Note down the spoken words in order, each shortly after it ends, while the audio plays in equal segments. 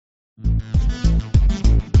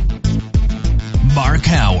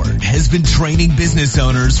Mark Howard has been training business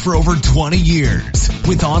owners for over 20 years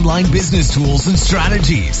with online business tools and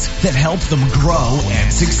strategies that help them grow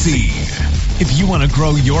and succeed. If you want to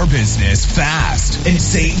grow your business fast and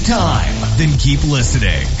save time, then keep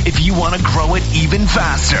listening. If you want to grow it even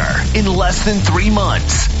faster in less than 3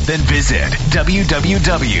 months, then visit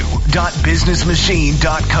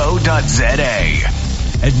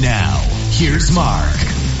www.businessmachine.co.za. And now, here's Mark.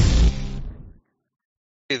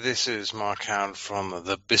 This is Mark Howard from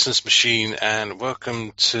The Business Machine, and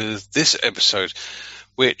welcome to this episode,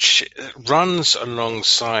 which runs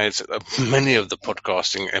alongside many of the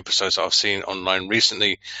podcasting episodes I've seen online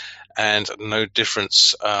recently, and no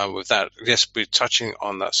difference with that. Yes, we're touching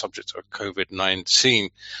on that subject of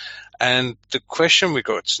COVID-19. And the question we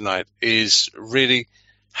got tonight is really,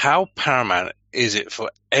 how paramount is it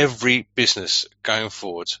for every business going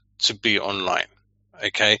forward to be online?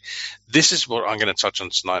 Okay, this is what I'm going to touch on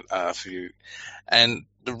tonight for you. And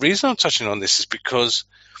the reason I'm touching on this is because,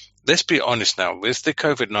 let's be honest now, with the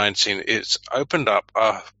COVID-19, it's opened up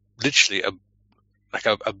literally a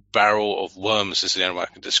barrel of worms, is the only way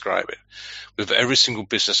I can describe it, with every single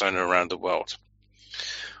business owner around the world.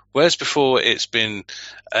 Whereas before it's been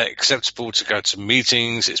acceptable to go to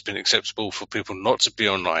meetings, it's been acceptable for people not to be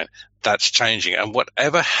online, that's changing. And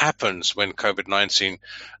whatever happens when COVID-19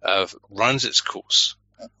 runs its course,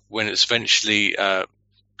 when it's eventually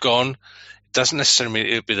gone, it doesn't necessarily mean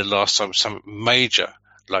it'll be the last time something major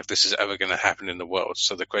like this is ever going to happen in the world.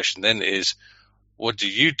 So the question then is, what do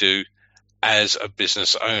you do as a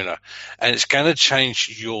business owner? And it's going to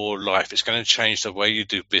change your life. It's going to change the way you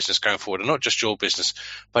do business going forward, and not just your business,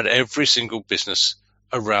 but every single business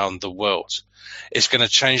around the world. It's going to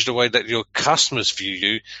change the way that your customers view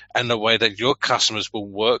you and the way that your customers will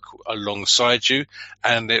work alongside you,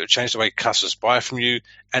 and it will change the way customers buy from you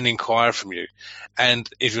and inquire from you. And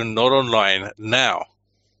if you're not online now,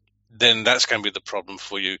 then that's going to be the problem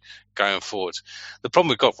for you going forward. The problem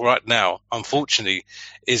we've got right now, unfortunately,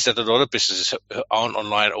 is that a lot of businesses who aren't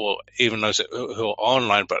online, or even those who are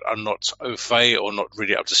online but are not au fait or not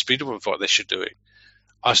really up to speed with what they should do,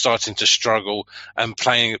 are starting to struggle and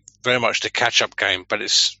playing very much the catch-up game, but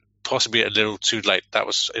it's possibly a little too late. That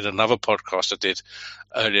was in another podcast I did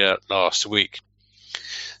earlier last week.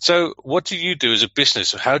 So what do you do as a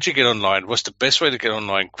business? How do you get online? What's the best way to get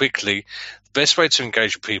online quickly? The best way to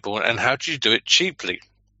engage with people? And how do you do it cheaply?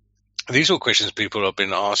 These are all questions people have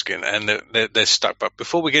been asking, and they're stuck. But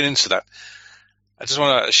before we get into that, I just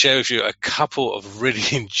want to share with you a couple of really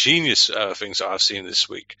ingenious things that I've seen this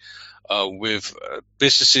week with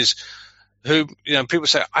businesses who, people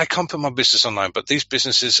say, I can't put my business online, but these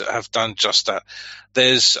businesses have done just that.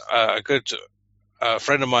 There's a good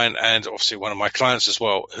friend of mine, and obviously one of my clients as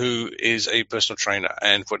well, who is a personal trainer,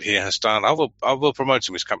 and what he has done, I will promote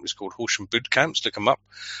him. His company's called Horsham Boot Camps. Look him up.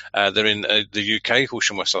 They're in the UK,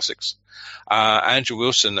 Horsham, West Sussex. Andrew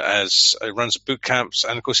Wilson runs boot camps,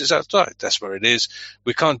 and of course it's outside. That's where it is.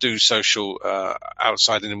 We can't do social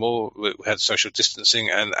outside anymore. We had social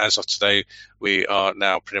distancing, and as of today, we are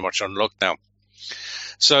now pretty much on lockdown.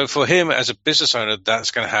 So for him as a business owner,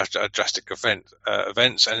 that's going to have to drastic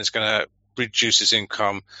events, and it's going to reduce his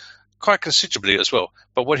income quite considerably as well.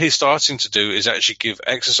 But what he's starting to do is actually give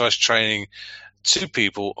exercise training to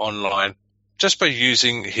people online just by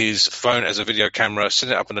using his phone as a video camera,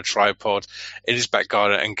 setting it up on a tripod in his back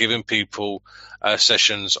garden and giving people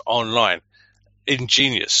sessions online.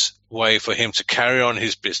 Ingenious way for him to carry on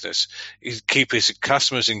his business, keep his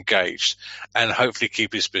customers engaged, and hopefully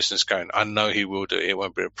keep his business going. I know he will do it. It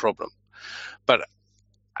won't be a problem. But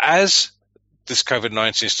as this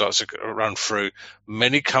COVID-19 starts to run through,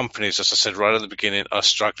 many companies, as I said right at the beginning, are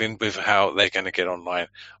struggling with how they're going to get online,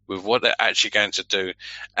 with what they're actually going to do.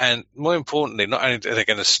 And more importantly, not only are they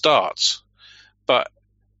going to start, but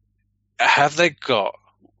have they got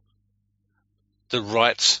the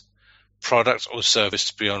right product or service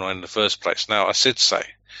to be online in the first place? Now, I should say,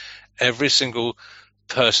 every single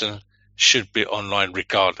person should be online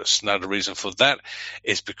regardless. Now, the reason for that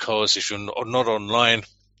is because if you're not online,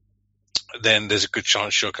 then there's a good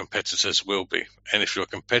chance your competitors will be. And if your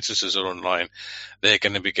competitors are online, they're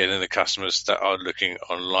going to be getting the customers that are looking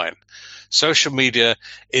online. Social media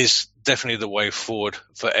is definitely the way forward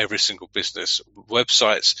for every single business.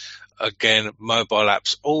 Websites, again, mobile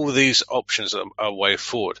apps, all these options are a way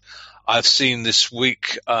forward. I've seen this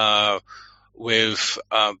week with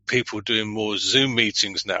people doing more Zoom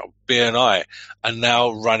meetings now. BNI are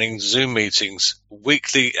now running Zoom meetings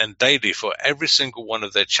weekly and daily for every single one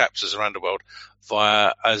of their chapters around the world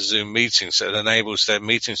via a Zoom meeting. So it enables their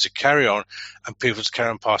meetings to carry on and people to carry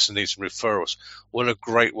on passing these referrals. What a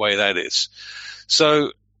great way that is.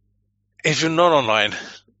 So If you're not online,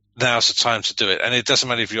 now's the time to do it. And it doesn't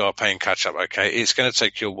matter if you are paying catch up, okay? It's going to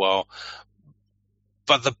take you a while.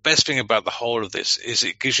 But the best thing about the whole of this is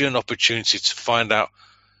it gives you an opportunity to find out,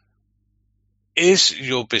 is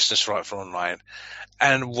your business right for online?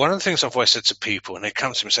 And one of the things I've always said to people, and they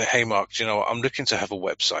come to me and say, hey, Mark, do you know what? I'm looking to have a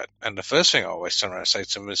website. And the first thing I always turn around and say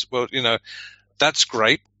to them is, well, that's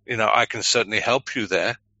great. I can certainly help you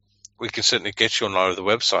there. We can certainly get you online with the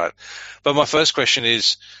website. But my first question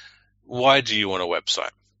is, why do you want a website?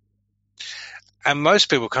 And most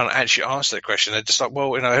people can't actually answer that question. They're just like,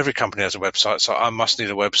 well, every company has a website, so I must need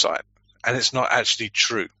a website. And it's not actually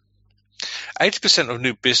true. 80% of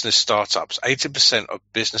new business startups, 80% of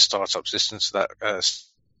business startups, listen to that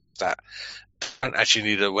stat, don't actually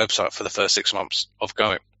need a website for the first 6 months of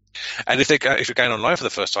going. And if you're going online for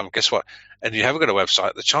the first time, guess what? And you haven't got a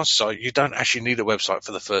website, the chances are you don't actually need a website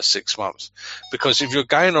for the first 6 months. Because if you're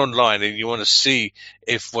going online and you want to see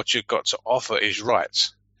if what you've got to offer is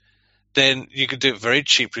right, then you can do it very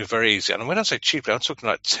cheaply, very easy. And when I say cheaply, I'm talking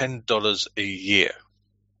like $10 a year.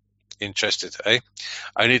 Interested, eh?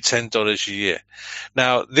 Only $10 a year.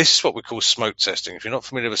 Now, this is what we call smoke testing. If you're not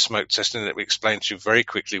familiar with smoke testing, let me explain to you very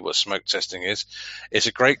quickly what smoke testing is. It's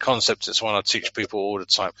a great concept. It's one I teach people all the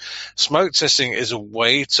time. Smoke testing is a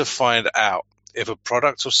way to find out if a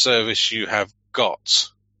product or service you have got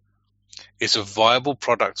is a viable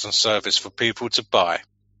product and service for people to buy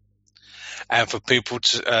and for people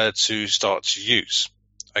to start to use,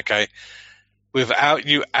 okay, without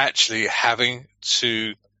you actually having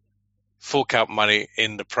to fork out money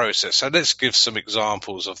in the process. So let's give some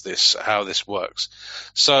examples of this, how this works.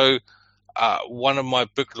 So one of my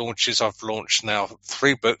book launches, I've launched now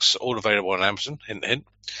 3 books, all available on Amazon, hint, hint,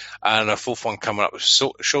 and a 4th one coming up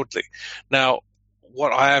shortly. Now,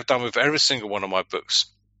 what I have done with every single one of my books,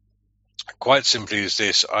 quite simply, is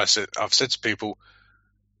this. I've said to people,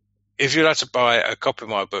 if you'd like to buy a copy of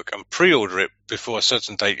my book and pre-order it before a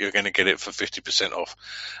certain date, you're going to get it for 50% off.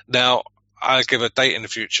 Now, I give a date in the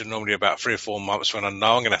future, normally about 3 or 4 months, when I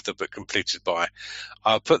know I'm going to have the book completed by.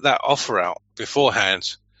 I'll put that offer out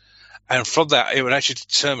beforehand, and from that, it will actually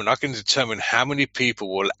I can determine how many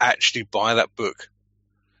people will actually buy that book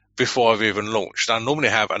before I've even launched. I normally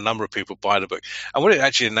have a number of people buy the book. And what it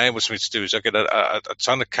actually enables me to do is I get a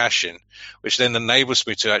ton of cash in, which then enables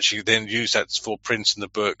me to actually then use that for printing the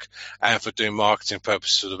book and for doing marketing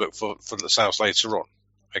purposes for the book for the sales later on.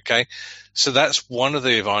 Okay, so that's one of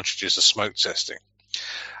the advantages of smoke testing.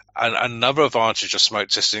 And another advantage of smoke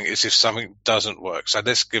testing is if something doesn't work. So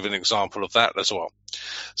let's give an example of that as well.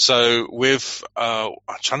 So with, I'm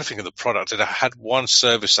trying to think of the product. I had one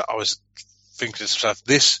service that I was thinking to myself,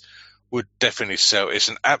 this would definitely sell. It's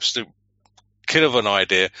an absolute killer of an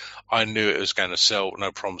idea. I knew it was going to sell,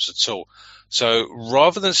 no problems at all. So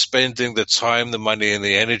rather than spending the time, the money, and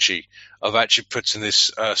the energy of actually putting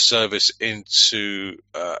this service into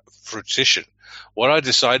fruition, what I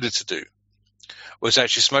decided to do was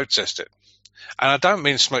actually smoke test it. And I don't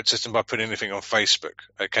mean smoke testing by putting anything on Facebook,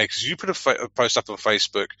 okay? Because you put a post up on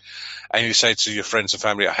Facebook and you say to your friends and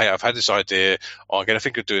family, hey, I've had this idea, or I'm going to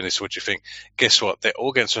think of doing this, what do you think? Guess what? They're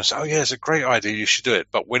all going to say, oh, yeah, it's a great idea, you should do it.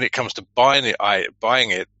 But when it comes to buying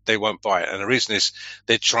it, they won't buy it. And the reason is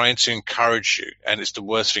they're trying to encourage you, and it's the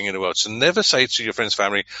worst thing in the world. So never say to your friends and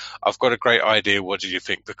family, I've got a great idea, what do you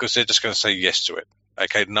think? Because they're just going to say yes to it.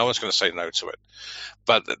 Okay, no one's going to say no to it.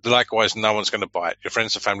 But likewise, no one's going to buy it. Your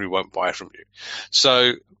friends and family won't buy it from you.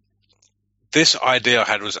 So this idea I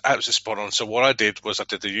had was absolutely spot on. So what I did was I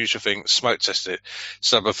did the usual thing, smoke tested it.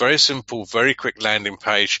 So a very simple, very quick landing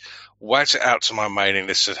page, whacked it out to my mailing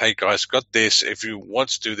list, said, hey guys, got this. If you want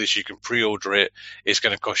to do this, you can pre-order it. It's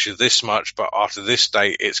going to cost you this much, but after this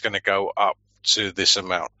date, it's going to go up to this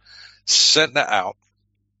amount. Sent that out,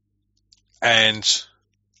 and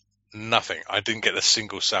nothing. I didn't get a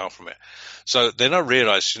single sale from it. So then I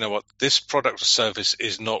realized, you know what, this product or service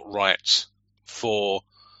is not right for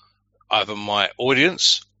either my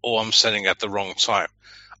audience or I'm selling at the wrong time.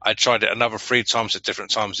 I tried it another 3 times at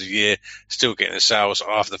different times of the year, still getting the sales.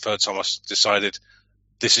 After the 3rd time, I decided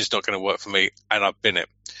this is not going to work for me, and I've been it.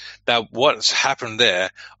 Now, what's happened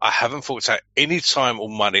there, I haven't forked out any time or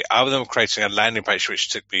money other than creating a landing page, which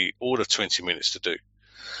took me all of 20 minutes to do,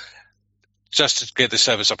 just to get the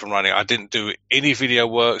service up and running. I didn't do any video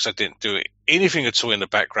works. I didn't do anything at all in the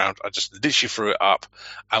background. I just literally threw it up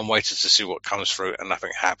and waited to see what comes through, and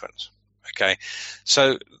nothing happens. Okay,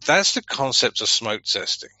 so that's the concept of smoke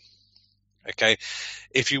testing. Okay,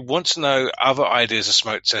 if you want to know other ideas of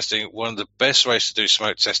smoke testing, one of the best ways to do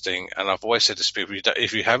smoke testing, and I've always said this to people,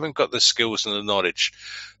 if you haven't got the skills and the knowledge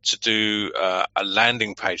to do a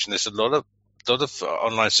landing page, and there's a lot of lot of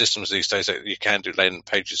online systems these days that you can do landing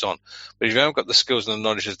pages on. But if you haven't got the skills and the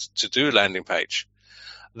knowledge to do a landing page,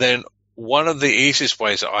 then one of the easiest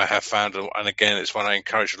ways that I have found, and again, it's one I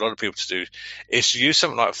encourage a lot of people to do, is to use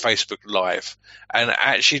something like Facebook Live and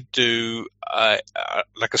actually do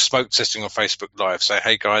like a smoke testing on Facebook Live. Say,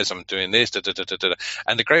 hey guys, I'm doing this, da, da, da, da, da.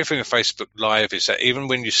 And the great thing with Facebook Live is that even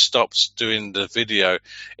when you stop doing the video,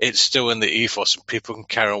 it's still in the ethos, and people can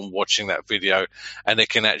carry on watching that video, and they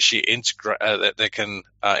can actually interact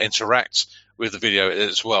with the video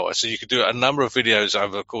as well. So you could do a number of videos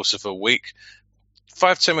over the course of a week.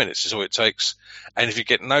 5-10 minutes is all it takes, and if you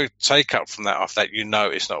get no take up from that after that, you know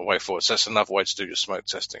it's not a way forward. So that's another way to do your smoke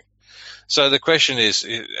testing. So the question is,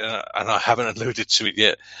 and I haven't alluded to it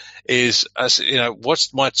yet, is,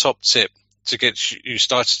 what's my top tip to get you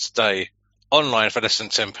started today online for less than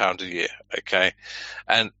 £10 a year? Okay,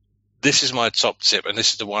 and this is my top tip, and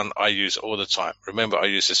this is the one I use all the time. Remember, I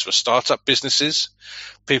use this for startup businesses,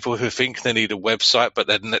 people who think they need a website but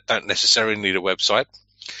they don't necessarily need a website.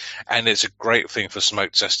 And it's a great thing for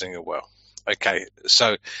smoke testing as well. Okay,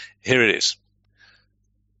 so here it is.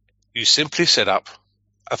 You simply set up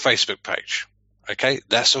a Facebook page. Okay,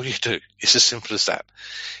 that's all you do. It's as simple as that.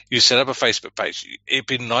 You set up a Facebook page. It'd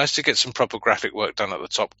be nice to get some proper graphic work done at the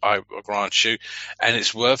top, I grant you, and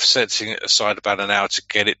it's worth setting aside about an hour to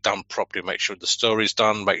get it done properly. Make sure the story's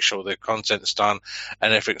done, make sure the content's done,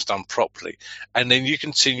 and everything's done properly. And then you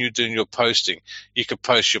continue doing your posting. You can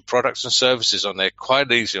post your products and services on there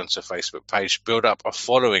quite easy onto a Facebook page, build up a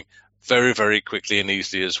following very, very quickly and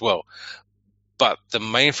easily as well. But the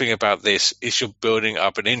main thing about this is you're building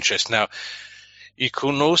up an interest. Now, you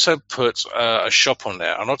can also put a shop on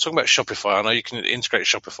there. I'm not talking about Shopify. I know you can integrate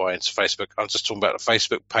Shopify into Facebook. I'm just talking about the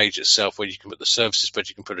Facebook page itself, where you can put the services, but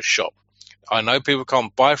you can put a shop. I know people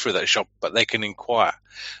can't buy through that shop, but they can inquire.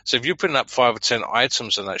 So if you're putting up 5 or 10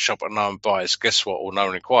 items in that shop and no one buys, guess what? Or no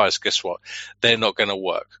one inquires, guess what? They're not going to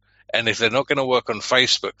work. And if they're not going to work on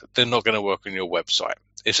Facebook, they're not going to work on your website.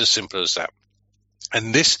 It's as simple as that.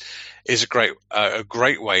 And this is a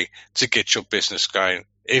great way to get your business going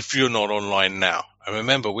if you're not online now. And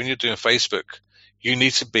remember, when you're doing Facebook, you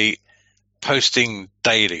need to be posting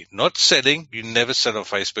daily, not selling. You never sell on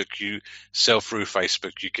Facebook. You sell through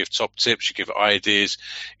Facebook. You give top tips. You give ideas.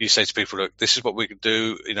 You say to people, look, this is what we can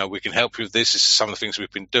do. We can help you with this. This is some of the things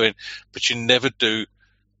we've been doing. But you never do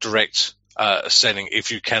direct selling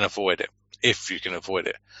if you can avoid it.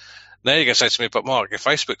 Now you're going to say to me, but Mark, if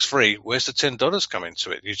Facebook's free, where's the $10 come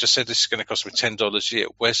into it? You just said this is going to cost me $10 a year.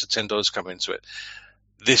 Where's the $10 come into it?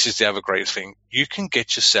 This is the other great thing. You can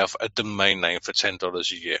get yourself a domain name for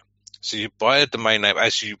 $10 a year. So you buy a domain name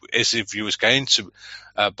as if you was going to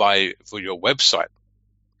buy for your website.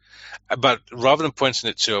 But rather than pointing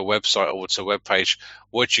it to a website or to a web page,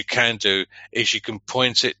 what you can do is you can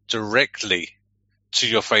point it directly to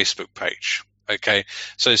your Facebook page. Okay,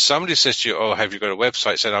 so somebody says to you, oh, have you got a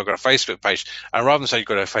website? Say, no, I've got a Facebook page. And rather than say you've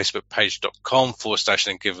got a facebookpage.com /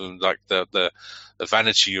 and give them like the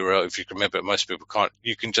vanity URL, if you can remember, most people can't,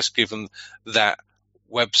 you can just give them that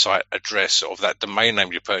website address of that domain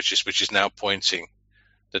name you purchased, which is now pointing,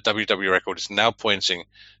 the www record is now pointing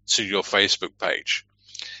to your Facebook page.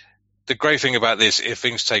 The great thing about this, if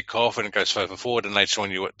things take off and it goes further forward, and later on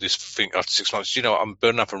this thing after 6 months, I'm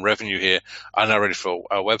building up in revenue here, I'm now ready for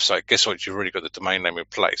a website. Guess what? You've already got the domain name in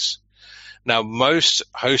place. Now, most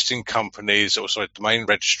hosting companies, domain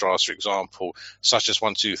registrars, for example, such as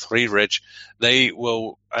 123reg, they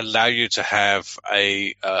will allow you to have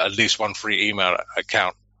at least one free email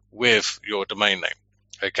account with your domain name.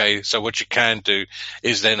 Okay, so what you can do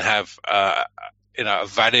is then have a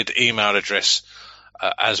valid email address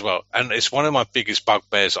as well. And it's one of my biggest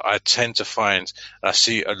bugbears I tend to find, and I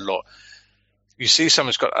see a lot. You see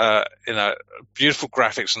someone's got beautiful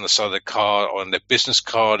graphics on the side of the car, on their business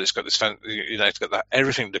card. It's got this, it's got that,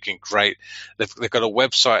 everything looking great. They've got a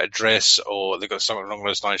website address, or they've got something along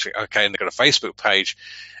those lines. Okay, and they've got a Facebook page,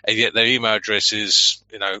 and yet their email address is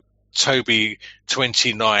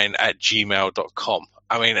toby29@gmail.com.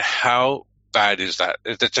 I mean, how bad is that?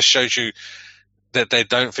 It just shows you that they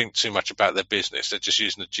don't think too much about their business. They're just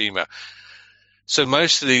using the Gmail. So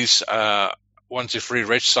most of these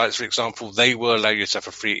 123reg sites, for example, they will allow you to have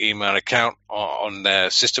a free email account on their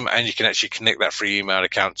system, and you can actually connect that free email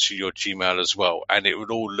account to your Gmail as well. And it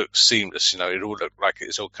would all look seamless. It all look like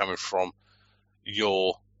it's all coming from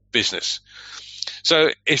your business.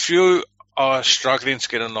 So if you are struggling to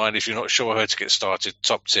get online, if you're not sure how to get started,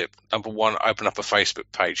 top tip: number one, open up a Facebook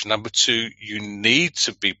page. Number two, you need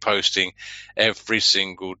to be posting every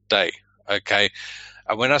single day. Okay,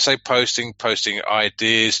 and when I say posting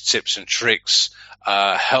ideas, tips and tricks,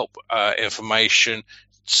 help, information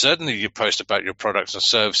certainly you post about your products and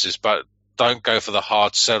services, but don't go for the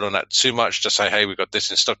hard sell on that too much. Just say, hey, we've got this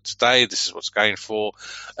in stock today. This is what's going for.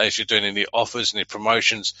 If you're doing any offers, any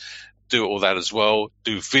promotions, do all that as well.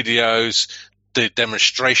 Do videos, do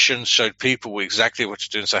demonstrations, show people exactly what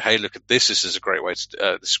you're doing. Say, hey, look at this. This is a great way to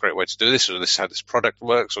do this, or this is how this product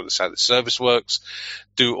works, or this is how this service works.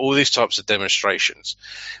 Do all these types of demonstrations.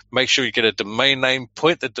 Make sure you get a domain name.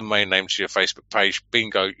 Point the domain name to your Facebook page.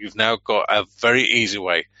 Bingo! You've now got a very easy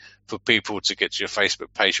way for people to get to your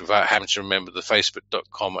Facebook page without having to remember the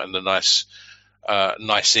facebook.com and the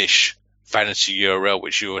nice-ish fancy URL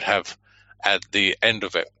which you would have at the end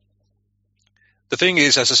of it. The thing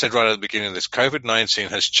is, as I said right at the beginning of this, COVID-19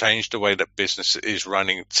 has changed the way that business is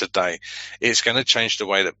running today. It's going to change the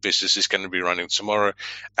way that business is going to be running tomorrow,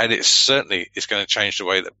 and it certainly is going to change the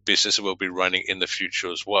way that business will be running in the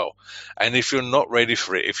future as well. And if you're not ready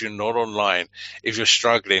for it, if you're not online, if you're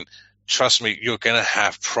struggling, trust me, you're going to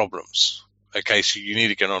have problems. Okay, so you need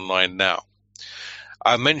to get online now.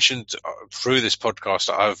 I mentioned through this podcast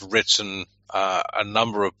that I've written a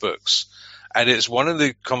number of books. And it's one of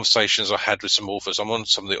the conversations I had with some authors. I'm on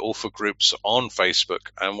some of the author groups on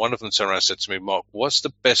Facebook, and one of them turned around and said to me, Mark, what's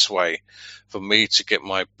the best way for me to get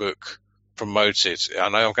my book promoted? I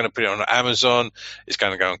know I'm going to put it on Amazon. It's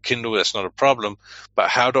going to go on Kindle. That's not a problem. But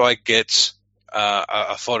how do I get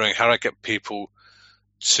a following? How do I get people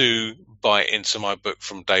to buy into my book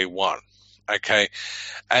from day one? Okay.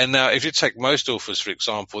 And now if you take most authors, for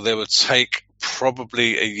example, they would take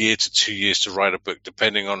probably a year to 2 years to write a book,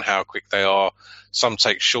 depending on how quick they are. Some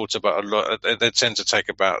take shorter, but a lot, they tend to take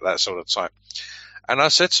about that sort of time. And I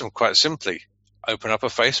said to them quite simply, open up a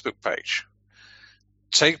Facebook page.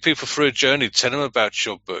 Take people through a journey, tell them about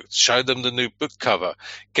your book, show them the new book cover,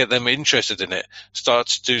 get them interested in it, start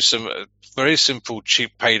to do some very simple,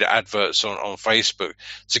 cheap paid adverts on Facebook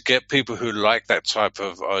to get people who like that type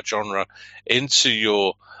of genre into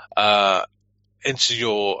your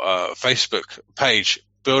Facebook page.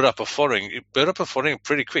 Build up a following. You build up a following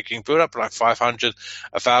pretty quick. You can build up like 500,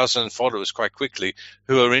 1,000 followers quite quickly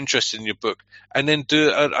who are interested in your book, and then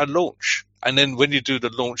do a launch. And then when you do the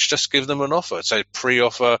launch, just give them an offer, say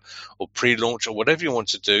pre-offer or pre-launch or whatever you want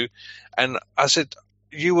to do. And I said,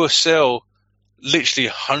 you will sell literally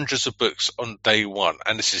hundreds of books on day one.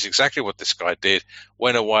 And this is exactly what this guy did.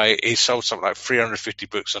 Went away. He sold something like 350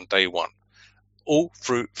 books on day one, all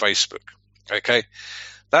through Facebook. Okay.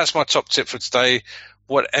 That's my top tip for today.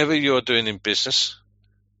 Whatever you're doing in business,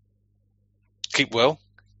 keep well,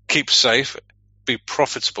 keep safe, be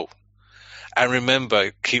profitable. And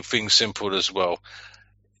remember, keep things simple as well.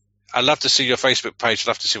 I'd love to see your Facebook page. I'd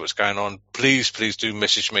love to see what's going on. Please do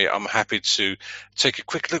message me. I'm happy to take a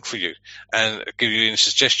quick look for you and give you any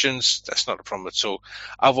suggestions. That's not a problem at all.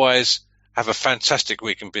 Otherwise, have a fantastic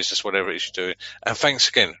week in business, whatever it is you're doing. And thanks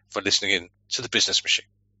again for listening in to The Business Machine.